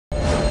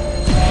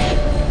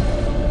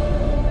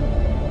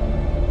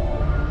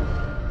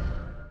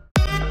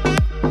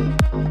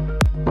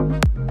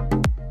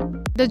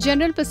The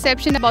general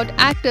perception about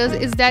actors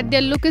is that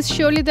their look is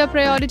surely the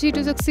priority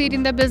to succeed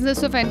in the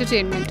business of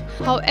entertainment.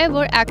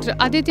 However, actor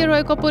Aditya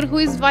Roy Kapur, who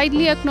is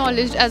widely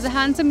acknowledged as a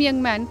handsome young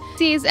man,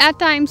 says at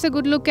times a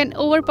good look can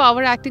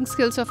overpower acting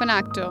skills of an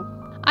actor.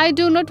 I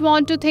do not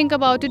want to think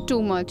about it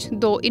too much,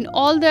 though in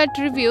all that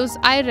reviews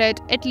I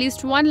read at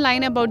least one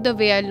line about the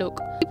way I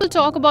look. People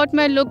talk about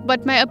my look,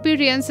 but my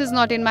appearance is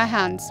not in my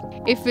hands.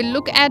 If we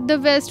look at the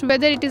West,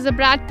 whether it is a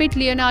Brad Pitt,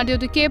 Leonardo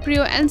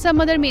DiCaprio and some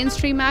other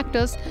mainstream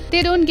actors,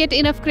 they don't get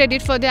enough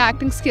credit for their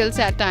acting skills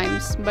at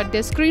times, but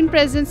their screen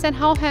presence and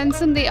how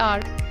handsome they are.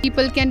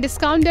 People can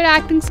discount their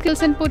acting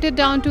skills and put it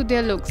down to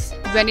their looks.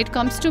 When it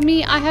comes to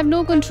me, I have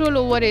no control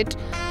over it,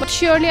 but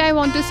surely I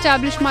want to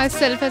establish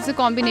myself as a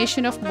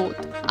combination of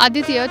both,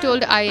 Aditya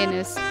told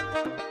INS.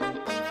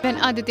 When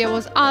Aditya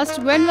was asked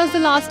when was the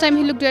last time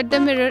he looked at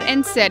the mirror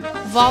and said,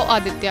 "Wow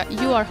Aditya,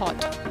 you are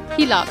hot,"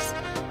 he laughs.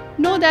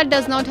 "No, that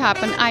does not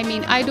happen. I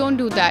mean, I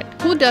don't do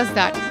that. Who does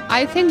that?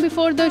 I think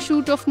before the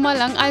shoot of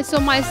Malang, I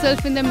saw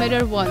myself in the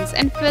mirror once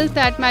and felt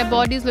that my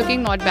body is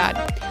looking not bad.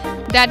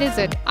 That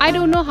is it. I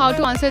don't know how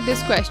to answer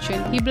this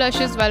question," he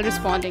blushes while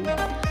responding.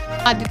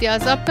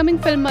 Aditya's upcoming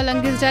film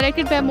Malang is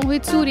directed by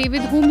Mohit Suri,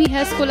 with whom he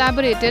has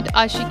collaborated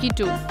Ashiki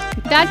 2.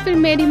 That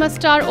film made him a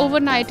star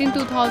overnight in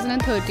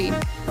 2013.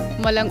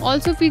 Malang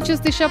also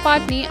features Disha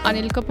Patni,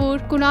 Anil Kapoor,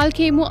 Kunal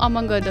Khemu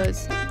among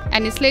others,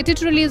 and is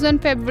slated to release on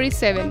February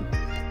 7.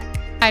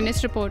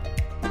 INS report.